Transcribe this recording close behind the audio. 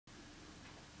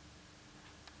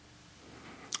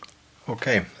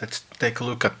Okay, let's take a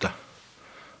look at the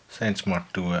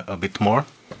SainSmart Due a bit more.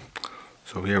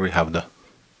 So here we have the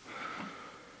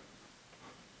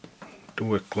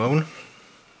Due clone,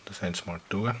 the SainSmart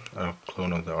Due, a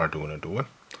clone of the Arduino Due.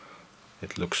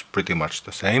 It looks pretty much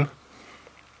the same,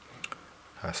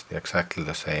 has exactly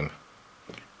the same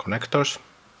connectors.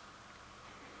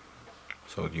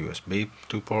 So USB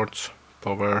 2 ports,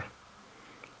 power,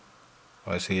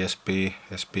 ICSP,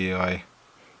 SPI,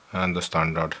 and the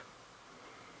standard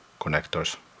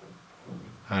connectors,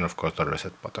 and of course the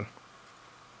reset button.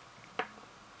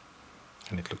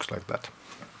 And it looks like that.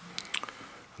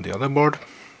 The other board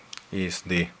is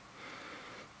the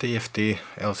TFT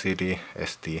LCD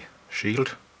ST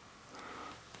shield.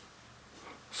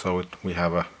 So we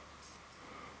have a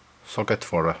socket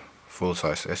for a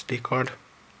full-size SD card,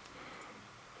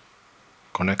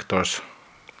 connectors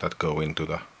that go into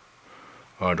the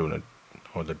Arduino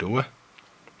or the Due,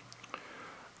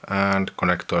 and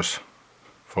connectors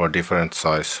for different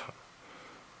size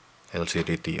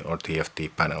LCD or TFT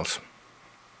panels.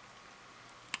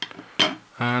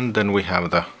 And then we have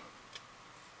the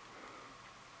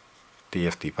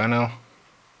TFT panel,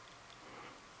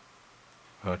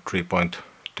 a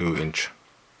 3.2-inch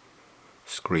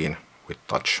screen with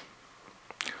touch.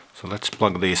 So let's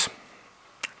plug these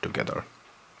together.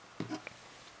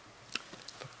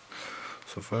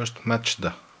 So first match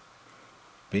the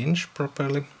pins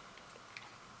properly,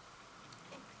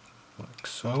 like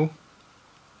so,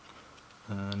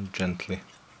 and gently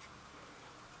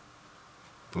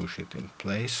push it in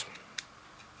place.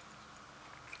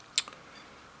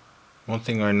 One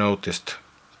thing I noticed,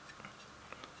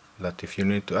 that if you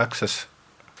need to access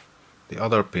the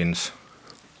other pins,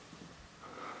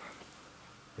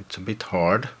 it's a bit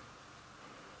hard,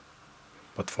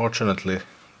 but fortunately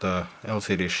the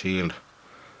LCD shield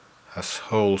has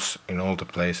holes in all the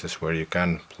places where you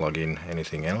can plug in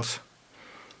anything else.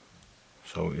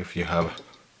 So if you have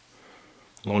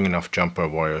long enough jumper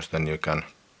wires, then you can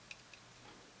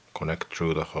connect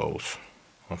through the holes.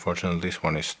 Unfortunately this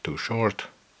one is too short,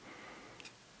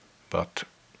 but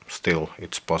still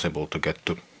it's possible to get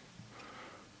to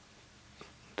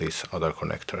these other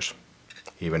connectors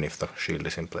even if the shield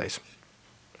is in place.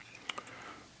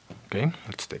 Okay,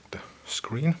 let's take the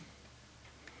screen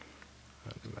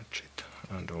and match it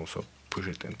and also push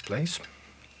it in place.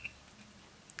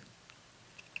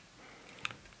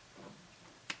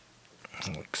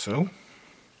 Like so.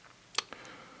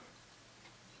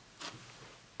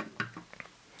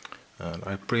 And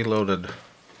I preloaded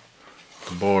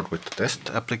the board with the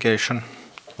test application,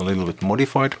 a little bit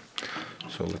modified.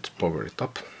 So let's power it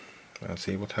up and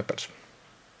see what happens.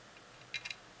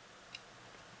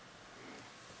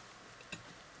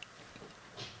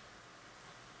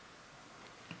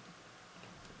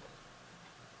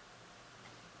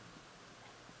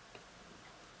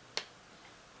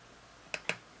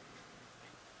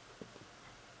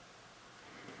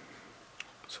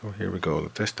 So here we go, the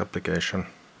test application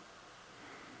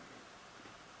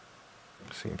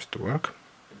seems to work.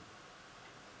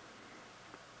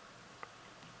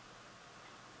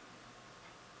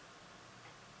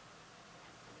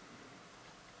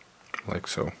 Like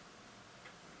so.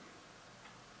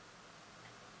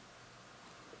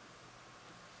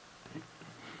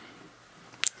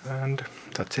 And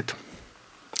that's it.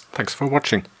 Thanks for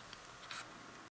watching.